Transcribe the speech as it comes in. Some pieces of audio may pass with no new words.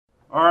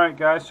Alright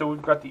guys, so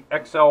we've got the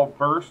XL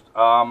Burst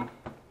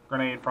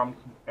grenade from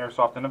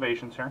Airsoft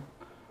Innovations here.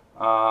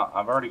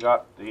 I've already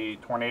got the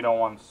Tornado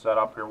one set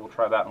up here. We'll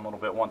try that in a little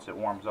bit once it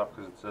warms up,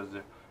 because it says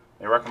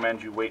they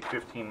recommend you wait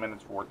 15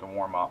 minutes for it to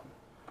warm up.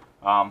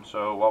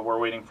 So while we're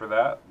waiting for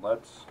that,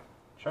 let's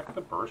check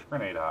the Burst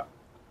grenade out.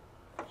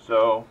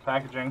 So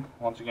packaging,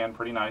 once again,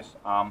 pretty nice.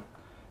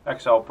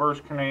 XL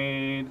Burst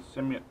grenade,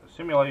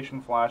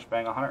 simulation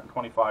flashbang,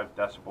 125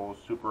 decibels,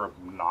 super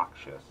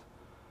obnoxious.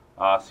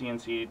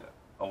 CNC'd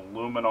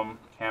aluminum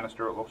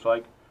canister, it looks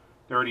like.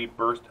 30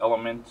 burst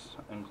elements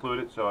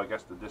included, so I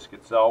guess the disc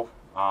itself.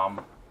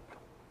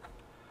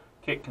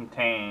 Kit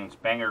contains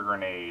banger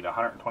grenade,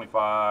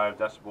 125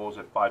 decibels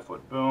at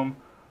 5-foot boom,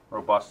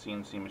 robust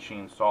CNC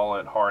machine,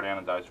 solid, hard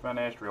anodized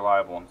finish,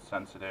 reliable and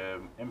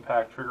sensitive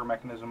impact trigger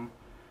mechanism,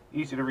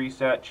 easy to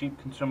reset, cheap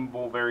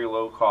consumable, very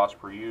low cost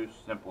per use,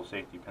 simple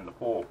safety pin to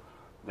pull.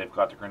 They've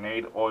got the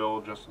grenade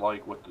oil just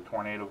like with the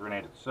Tornado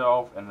grenade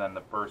itself, and then the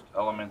burst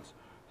elements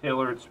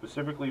tailored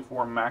specifically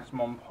for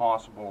maximum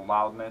possible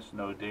loudness,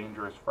 no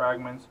dangerous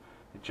fragments,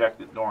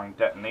 ejected during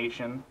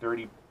detonation,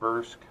 30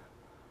 burst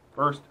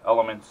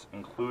elements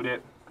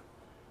included.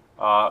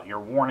 Your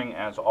warning,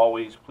 as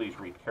always, please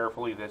read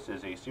carefully. This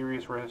is a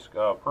serious risk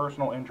of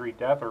personal injury,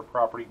 death, or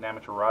property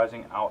damage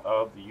arising out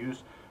of the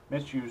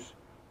misuse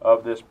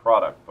of this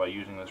product. By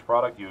using this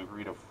product, you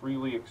agree to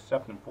freely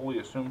accept and fully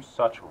assume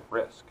such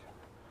risk.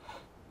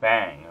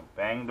 Bang.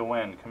 Bang to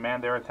win.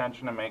 Command their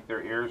attention and make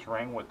their ears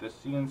ring with this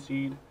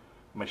CNC'd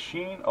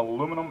machine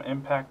aluminum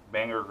impact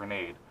banger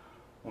grenade.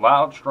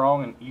 Loud,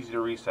 strong, and easy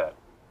to reset.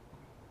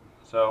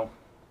 So,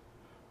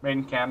 made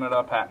in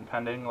Canada, patent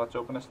pending. Let's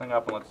open this thing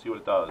up and let's see what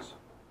it does.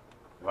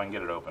 If I can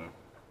get it open.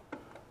 It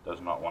does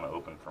not want to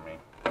open for me.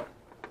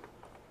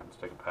 Let's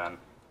take a pen,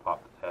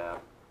 pop the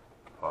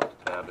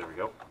tab, there we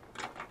go.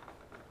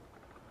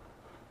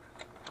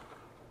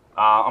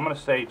 I'm going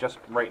to say just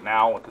right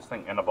now with this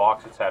thing in the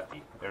box, it's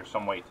hefty. There's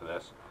some weight to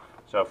this.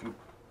 So if you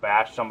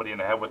bash somebody in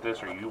the head with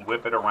this, or you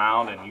whip it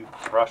around and you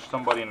crush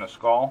somebody in the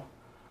skull,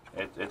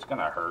 it's going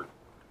to hurt.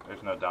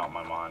 There's no doubt in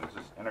my mind. Does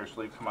this inner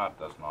sleeve come out? It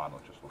does not.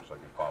 It just looks like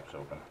it pops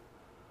open.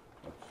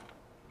 Let's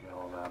get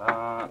all that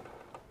out.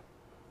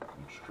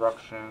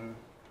 Instruction.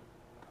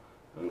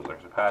 Ooh,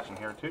 there's a patch in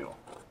here too.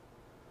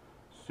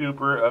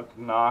 Super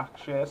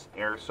obnoxious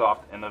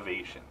Airsoft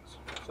Innovations.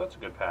 So that's a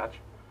good patch.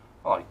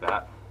 I like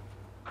that.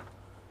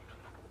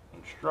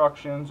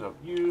 Instructions of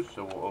use,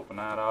 so we'll open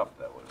that up,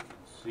 that way we can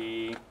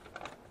see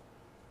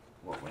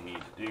what we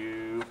need to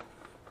do.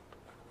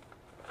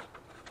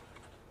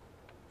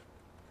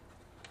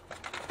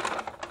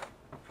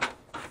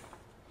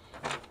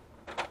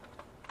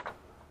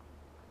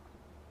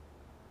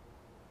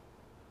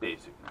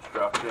 Basic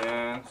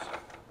instructions,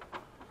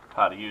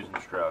 how to use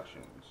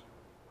instructions.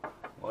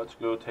 Let's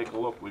go take a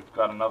look. We've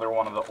got another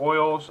one of the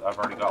oils. I've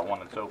already got one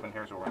that's open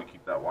here, so we're going to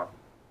keep that one.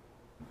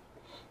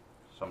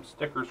 Some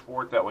stickers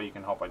for it, that way you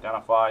can help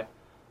identify,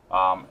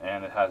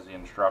 and it has the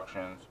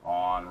instructions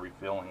on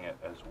refilling it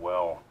as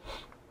well.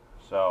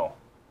 So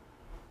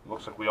it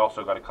looks like we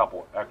also got a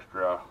couple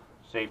extra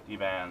safety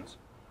bands,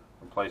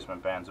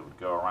 replacement bands that would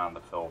go around the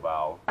fill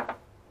valve.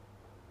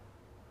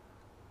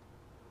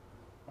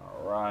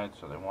 Alright,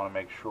 so they want to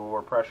make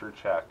sure, pressure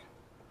check.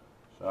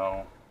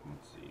 So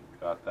let's see, we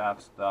got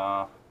that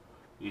stuff.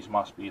 These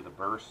must be the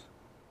burst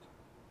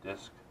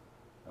disc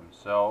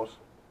themselves.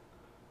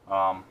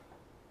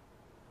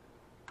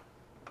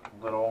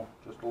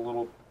 Just a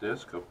little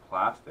disc of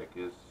plastic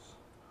is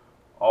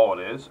all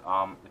it is.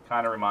 It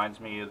kind of reminds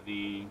me of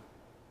the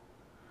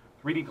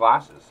 3D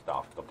glasses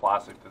stuff, the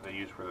plastic that they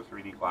use for the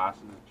 3D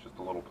glasses. It's just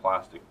a little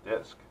plastic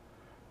disc.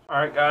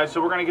 Alright guys,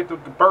 so we're going to get the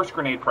burst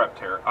grenade prepped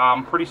here.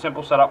 Pretty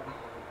simple setup.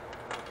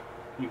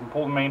 You can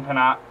pull the main pin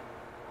out.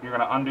 You're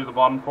going to undo the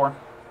bottom core.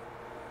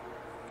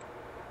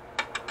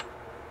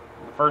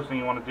 The first thing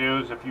you want to do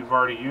is, if you've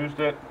already used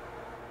it,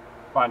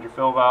 find your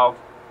fill valve.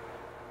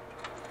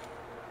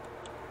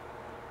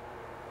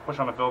 Push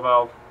on the fill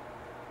valve.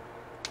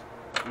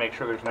 Make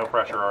sure there's no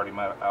pressure already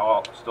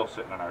still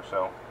sitting in there.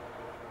 So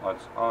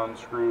let's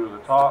unscrew the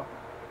top.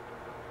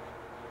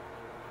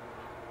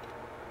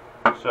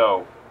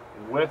 So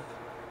with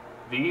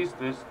these,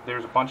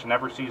 there's a bunch of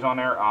never sees on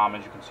there.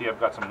 As you can see, I've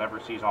got some never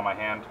sees on my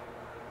hand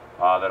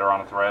that are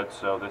on a thread.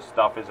 So this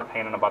stuff is a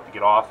pain in the butt to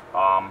get off.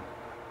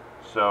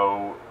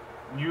 So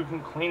you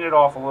can clean it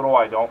off a little.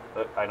 I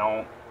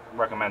don't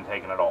recommend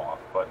taking it off,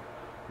 but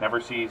never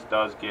sees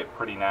does get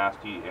pretty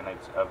nasty, and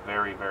it's a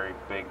very, very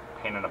big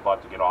pain in the butt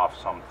to get off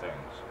some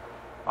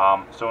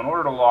things. So in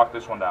order to lock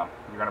this one down,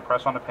 you're going to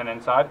press on the pin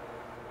inside.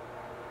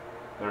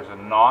 There's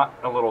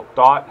a little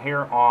dot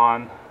here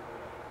on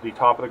the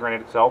top of the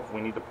grenade itself.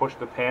 We need to push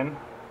the pin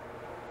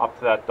up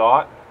to that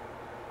dot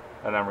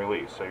and then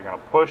release. So you're going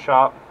to push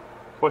up,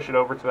 push it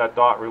over to that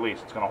dot, release.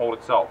 It's going to hold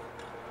itself.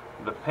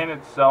 The pin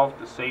itself,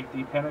 the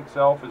safety pin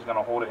itself, is going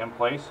to hold it in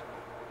place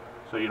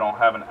so you don't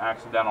have an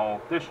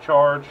accidental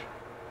discharge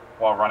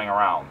while running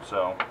around.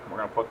 So we're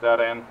going to put that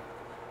in,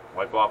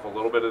 wipe off a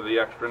little bit of the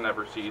extra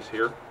never sees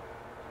here.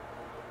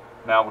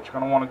 Now what you're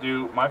going to want to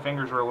do, my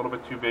fingers are a little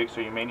bit too big, so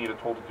you may need a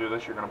tool to do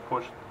this. You're going to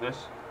push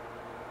this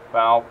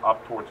valve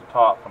up towards the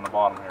top from the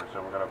bottom here.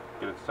 So we're going to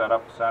get it set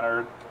up,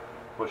 centered,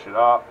 push it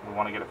up. We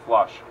want to get it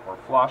flush. We're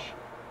flush,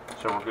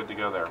 so we're good to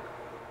go there.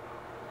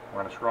 We're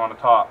going to screw on the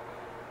top.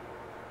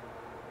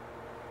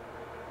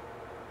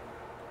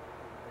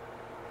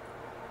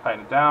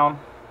 Tighten it down,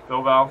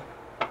 fill valve.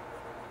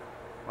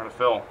 We're going to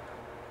fill.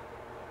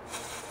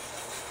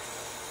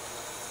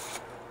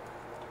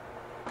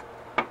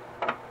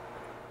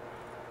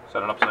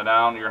 Set it upside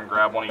down. You're going to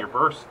grab one of your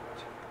burst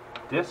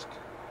discs.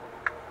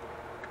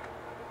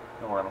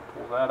 And we're going to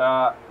pull that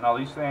out. Now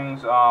these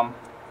things are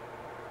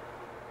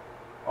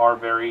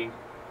very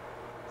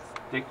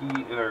sticky.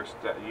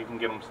 You can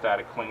get them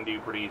static cling to you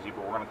pretty easy,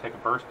 but we're going to take a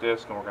burst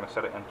disc and we're going to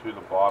set it into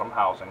the bottom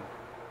housing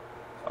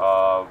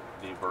of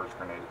the burst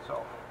grenade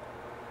itself.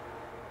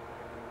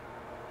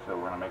 So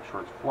we're going to make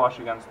sure it's flush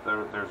against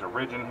there's a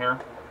ridge in here.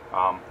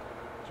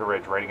 It's a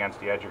ridge right against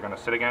the edge you're going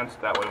to sit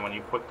against. That way when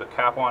you put the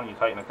cap on, you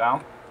tighten it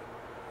down.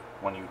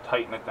 When you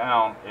tighten it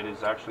down, it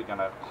is actually going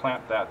to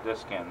clamp that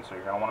disc in. So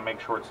you're going to want to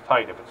make sure it's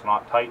tight. If it's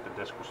not tight, the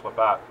disc will slip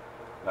out.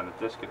 Then the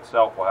disc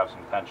itself will have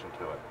some tension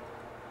to it.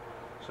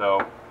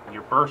 So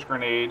your burst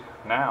grenade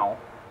now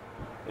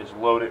is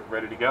loaded,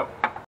 ready to go.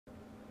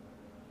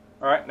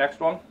 Alright, next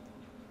one.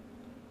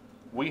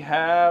 We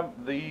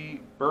have the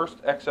Burst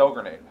XL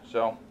grenade.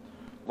 So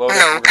load it,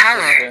 we're going to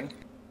put it in,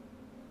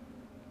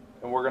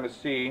 and we're going to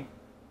see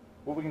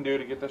what we can do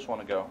to get this one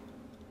to go.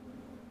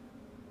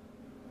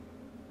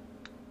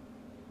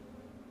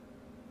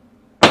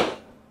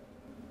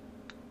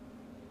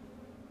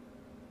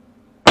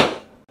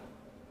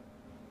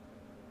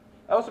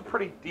 That was a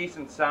pretty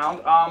decent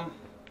sound. I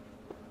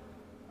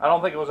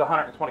don't think it was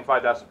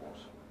 125 decibels.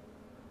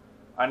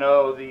 I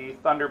know the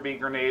Thunderbeat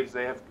grenades,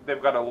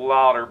 they've got a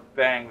louder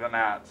bang than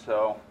that,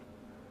 so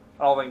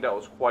I don't think that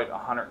was quite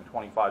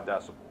 125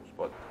 decibels.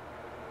 But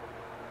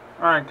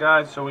alright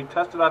guys, so we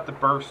tested out the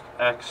Burst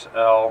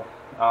XL.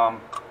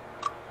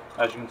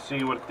 As you can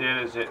see, what it did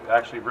is it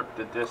actually ripped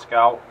the disc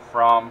out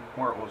from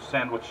where it was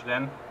sandwiched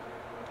in.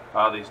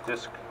 These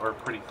discs are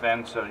pretty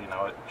thin, so you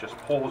know it just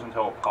pulls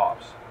until it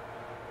pops.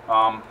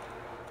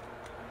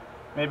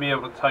 Maybe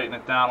able to tighten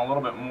it down a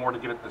little bit more to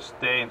get it to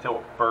stay until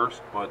it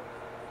bursts, but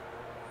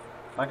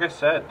like I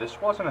said,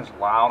 this wasn't as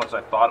loud as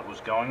I thought it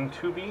was going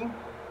to be.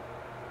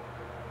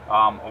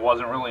 I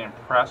wasn't really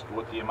impressed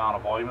with the amount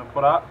of volume it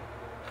put out.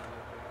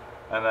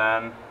 And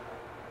then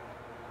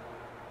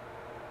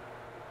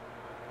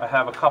I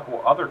have a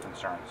couple other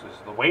concerns. Is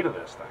the weight of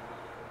this thing.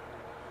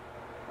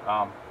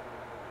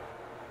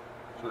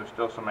 So there's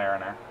still some air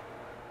in there.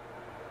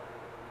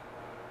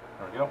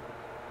 There we go.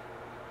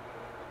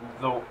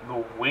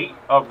 The weight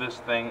of this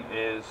thing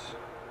is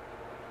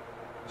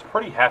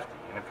pretty hefty,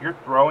 and if you're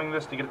throwing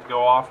this to get it to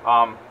go off,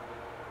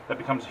 that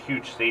becomes a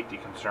huge safety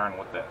concern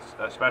with this,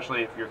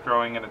 especially if you're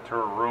throwing it into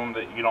a room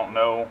that you don't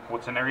know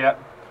what's in there yet,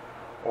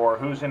 or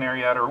who's in there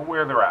yet, or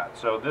where they're at.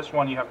 So this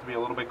one you have to be a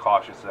little bit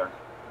cautious there.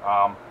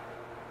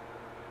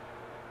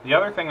 The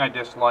other thing I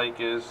dislike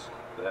is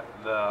that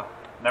the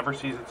never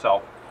sees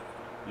itself.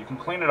 You can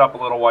clean it up a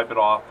little, wipe it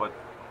off, but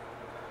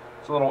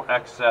it's a little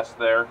excess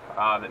there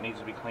that needs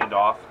to be cleaned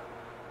off.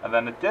 And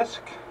then the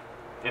disc,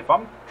 if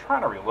I'm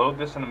trying to reload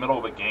this in the middle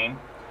of a game,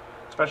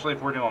 especially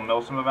if we're doing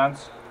milsim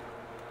events,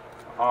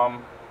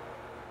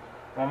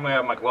 normally I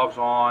have my gloves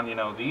on. You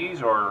know,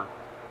 these are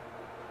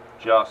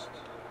just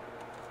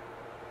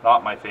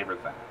not my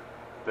favorite thing.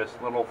 This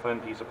little thin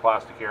piece of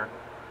plastic here,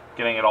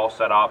 getting it all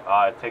set up,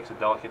 it takes a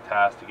delicate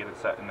task to get it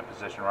set in the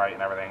position right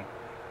and everything.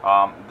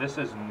 This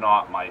is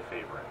not my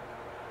favorite.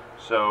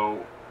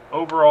 So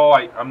overall,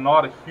 I'm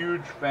not a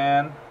huge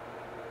fan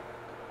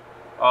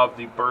of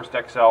the Burst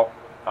XL.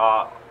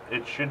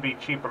 It should be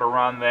cheaper to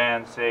run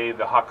than, say,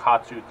 the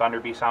Hakatsu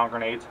Thunderbeat sound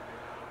grenades,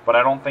 but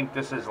I don't think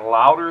this is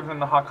louder than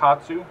the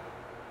Hakatsu.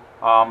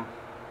 And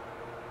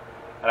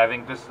I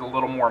think this is a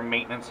little more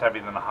maintenance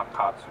heavy than the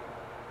Hakatsu.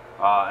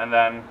 And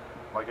then,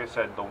 like I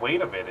said, the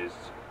weight of it is,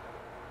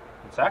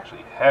 it's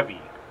actually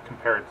heavy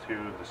compared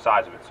to the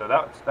size of it. So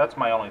that's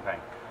my only thing.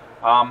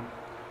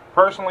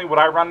 Personally, would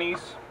I run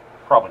these?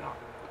 Probably not.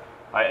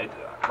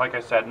 Like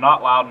I said,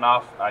 not loud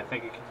enough. I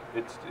think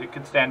it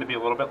could stand to be a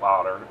little bit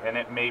louder, and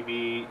it may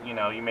be, you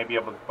know, you may be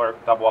able to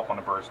double up on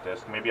a burst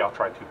disc. Maybe I'll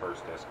try 2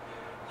 burst discs.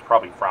 It's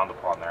probably frowned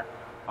upon there.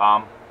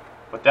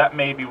 But that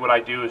may be what I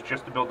do, is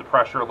just to build the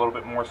pressure a little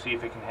bit more, see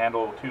if it can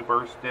handle 2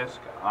 burst discs.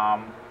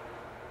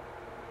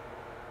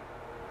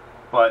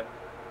 But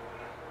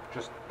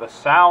just the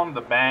sound,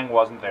 the bang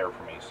wasn't there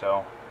for me.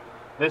 So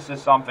this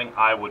is something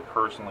I would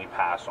personally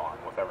pass on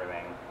with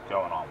everything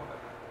going on with it.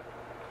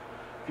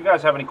 If you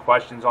guys have any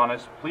questions on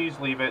this, please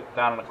leave it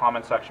down in the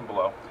comment section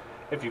below.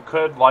 If you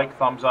could, like,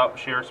 thumbs up,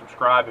 share,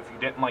 subscribe. If you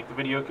didn't like the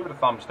video, give it a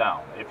thumbs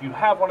down. If you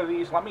have one of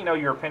these, let me know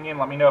your opinion.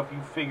 Let me know if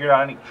you figured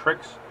out any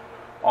tricks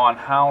on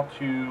how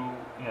to,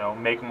 you know,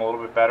 make them a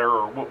little bit better,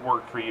 or what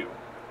worked for you.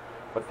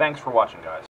 But thanks for watching, guys.